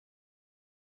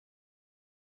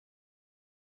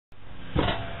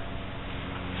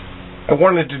I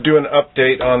wanted to do an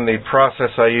update on the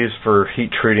process I use for heat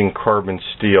treating carbon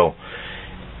steel.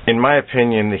 In my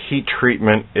opinion, the heat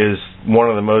treatment is one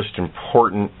of the most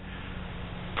important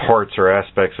parts or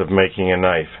aspects of making a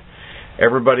knife.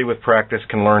 Everybody with practice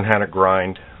can learn how to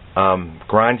grind.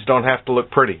 Grinds don't have to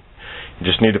look pretty. You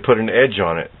just need to put an edge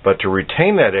on it. But to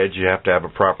retain that edge, you have to have a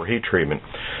proper heat treatment.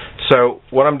 So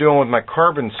what I'm doing with my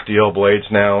carbon steel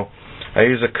blades now, I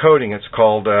use a coating. It's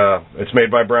called, it's made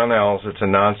by Brownells. It's a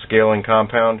non-scaling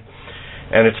compound,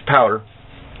 and it's powder.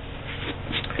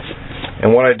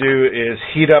 And what I do is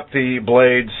heat up the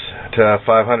blades to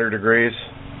 500 degrees.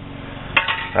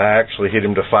 I actually heat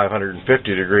them to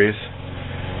 550 degrees.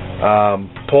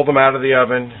 Pull them out of the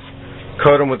oven,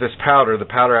 coat them with this powder. The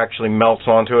powder actually melts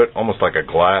onto it, almost like a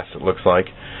glass, it looks like.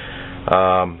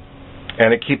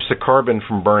 And it keeps the carbon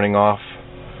from burning off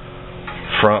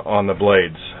on the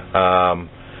blades.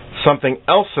 Something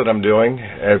else that I'm doing,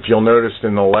 if you'll notice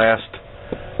in the last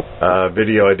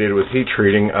video I did with heat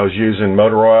treating, I was using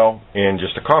motor oil in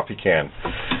just a coffee can.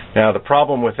 Now the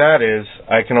problem with that is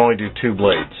I can only do 2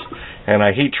 blades, and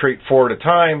I heat treat 4 at a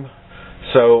time,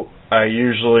 so I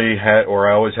usually had,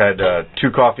 or I always had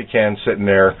 2 coffee cans sitting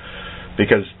there,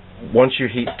 because once you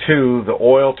heat 2, the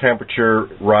oil temperature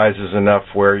rises enough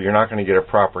where you're not going to get a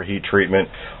proper heat treatment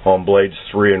on blades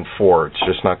 3 and 4. It's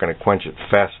just not going to quench it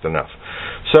fast enough.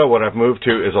 So what I've moved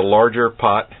to is a larger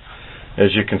pot,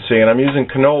 as you can see, and I'm using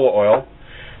canola oil.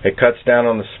 It cuts down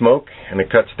on the smoke and it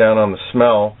cuts down on the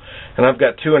smell, and I've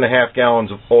got 2.5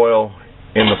 gallons of oil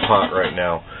in the pot right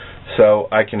now. So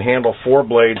I can handle 4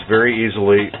 blades very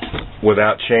easily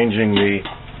without changing the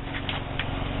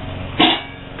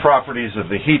properties of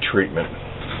the heat treatment.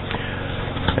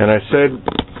 And I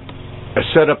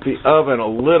set up the oven a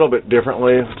little bit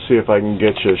differently. Let's see if I can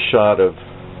get you a shot of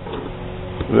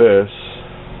this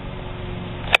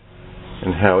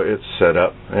and how it's set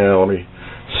up. And let me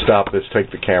stop this, take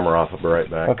the camera off, I'll be right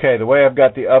back. Okay, the way I've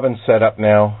got the oven set up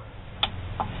now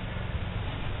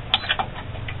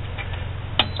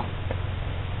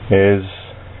is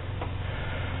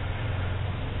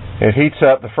it heats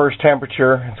up the first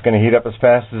temperature. It's going to heat up as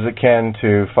fast as it can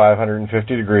to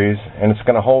 550 degrees, and it's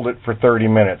going to hold it for 30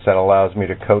 minutes. That allows me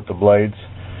to coat the blades.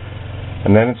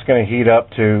 And then it's going to heat up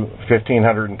to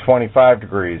 1525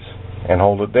 degrees and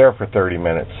hold it there for 30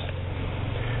 minutes.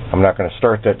 I'm not going to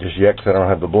start that just yet because I don't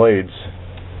have the blades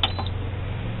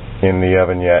in the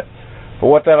oven yet. But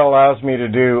what that allows me to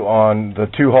do on the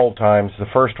 2 hold times, the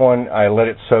first one I let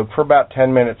it soak for about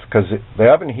 10 minutes because the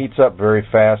oven heats up very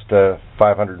fast to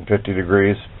 550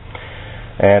 degrees,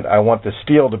 and I want the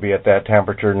steel to be at that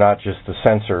temperature, not just the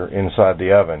sensor inside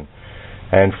the oven.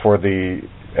 And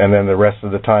then the rest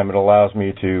of the time it allows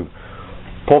me to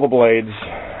pull the blades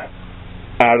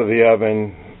out of the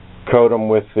oven, coat them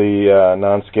with the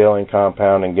non-scaling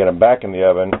compound, and get them back in the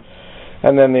oven.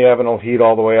 And then the oven will heat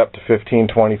all the way up to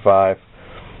 1525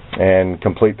 and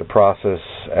complete the process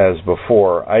as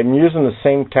before. I'm using the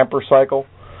same temper cycle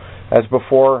as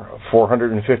before,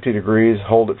 450 degrees,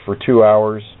 hold it for 2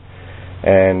 hours,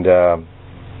 and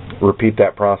repeat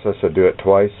that process. So do it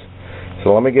twice.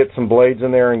 So let me get some blades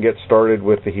in there and get started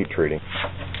with the heat treating.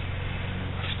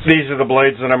 These are the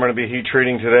blades that I'm going to be heat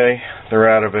treating today. They're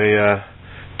out of a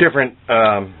different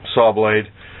saw blade.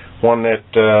 One that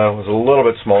was a little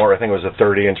bit smaller. I think it was a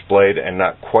 30-inch blade and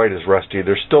not quite as rusty.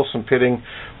 There's still some pitting,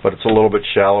 but it's a little bit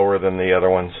shallower than the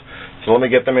other ones. So let me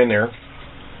get them in there.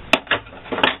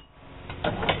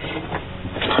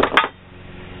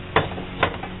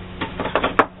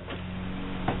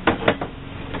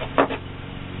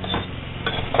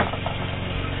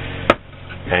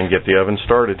 And get the oven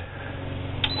started.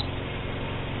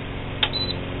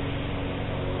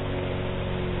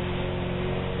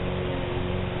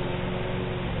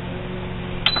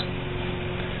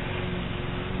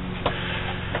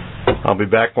 I'll be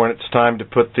back when it's time to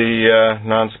put the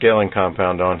non-scaling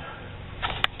compound on.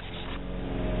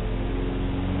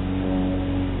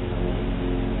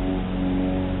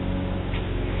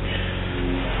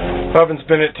 Oven's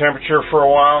been at temperature for a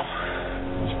while.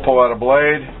 Just pull out a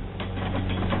blade.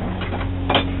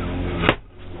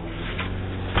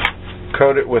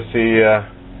 Coat it with the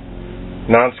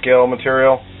non-scale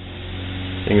material.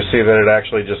 You can see that it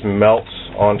actually just melts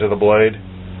onto the blade.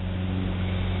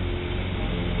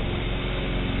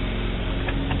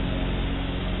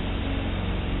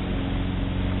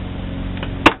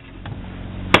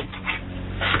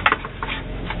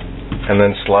 And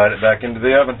then slide it back into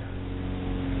the oven.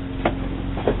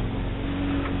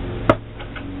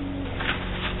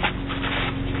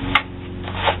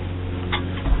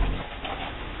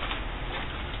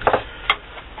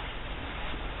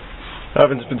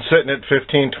 Oven's been sitting at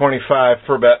 1525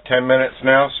 for about 10 minutes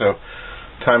now, so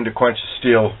time to quench the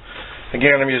steel.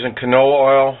 Again, I'm using canola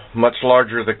oil, much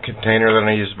larger the container than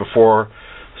I used before,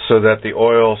 so that the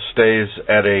oil stays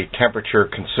at a temperature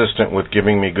consistent with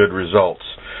giving me good results.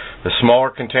 The smaller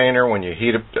container, when you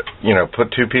heat it, put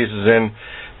 2 pieces in,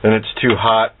 then it's too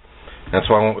hot. That's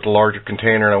why I went with the larger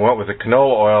container, and I went with the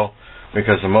canola oil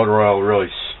because the motor oil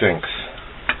really stinks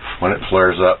when it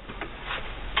flares up.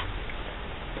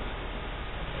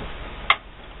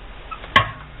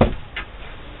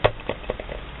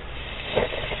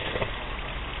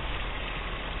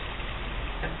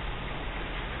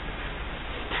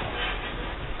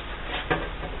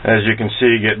 As you can see,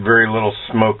 you get very little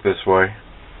smoke this way.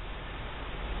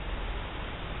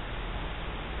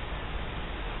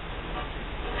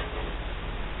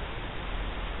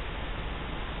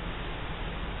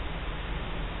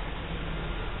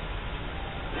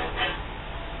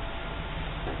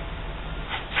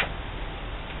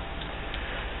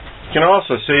 You can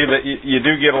also see that you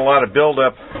do get a lot of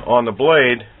buildup on the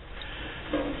blade.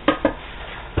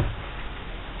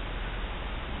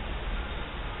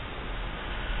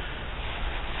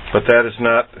 But that is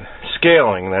not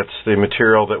scaling, that's the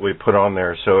material that we put on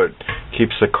there, so it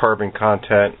keeps the carbon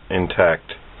content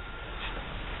intact.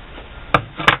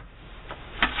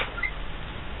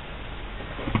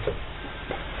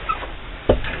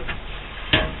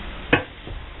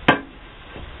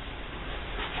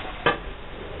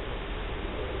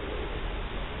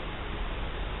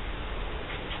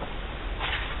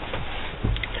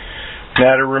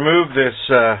 Now to remove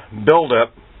this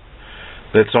buildup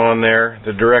that's on there,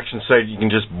 the directions say you can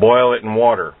just boil it in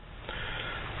water.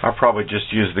 I'll probably just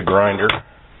use the grinder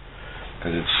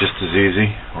because it's just as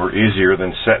easy or easier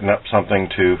than setting up something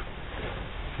to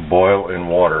boil in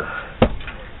water.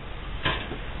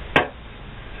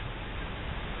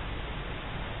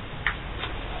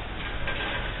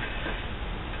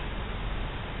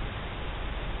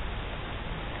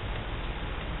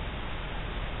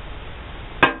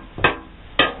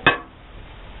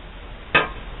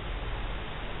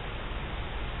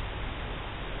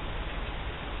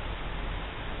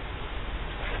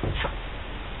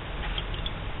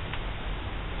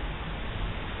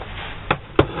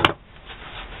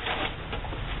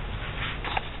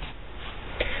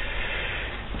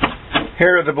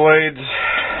 Here are the blades.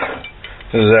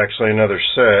 This is actually another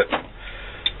set.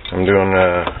 I'm doing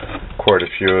quite a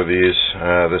few of these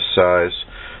this size,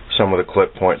 some with a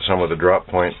clip point, some with a drop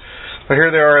point. But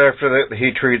here they are after the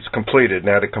heat treat's completed.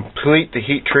 Now to complete the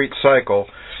heat treat cycle,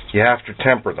 you have to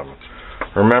temper them.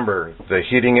 Remember, the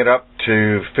heating it up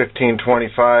to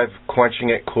 1525, quenching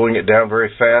it, cooling it down very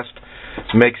fast,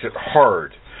 makes it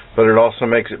hard, but it also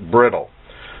makes it brittle.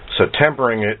 So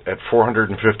tempering it at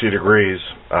 450 degrees,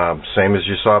 same as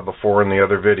you saw before in the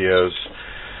other videos,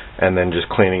 and then just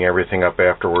cleaning everything up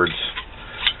afterwards,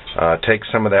 takes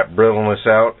some of that brittleness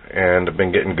out, and I've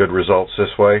been getting good results this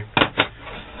way.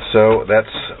 So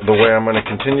that's the way I'm going to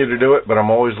continue to do it, but I'm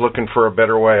always looking for a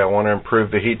better way. I want to improve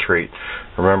the heat treat.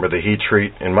 Remember, the heat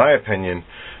treat, in my opinion,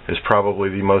 is probably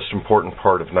the most important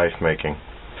part of knife making.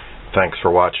 Thanks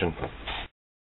for watching.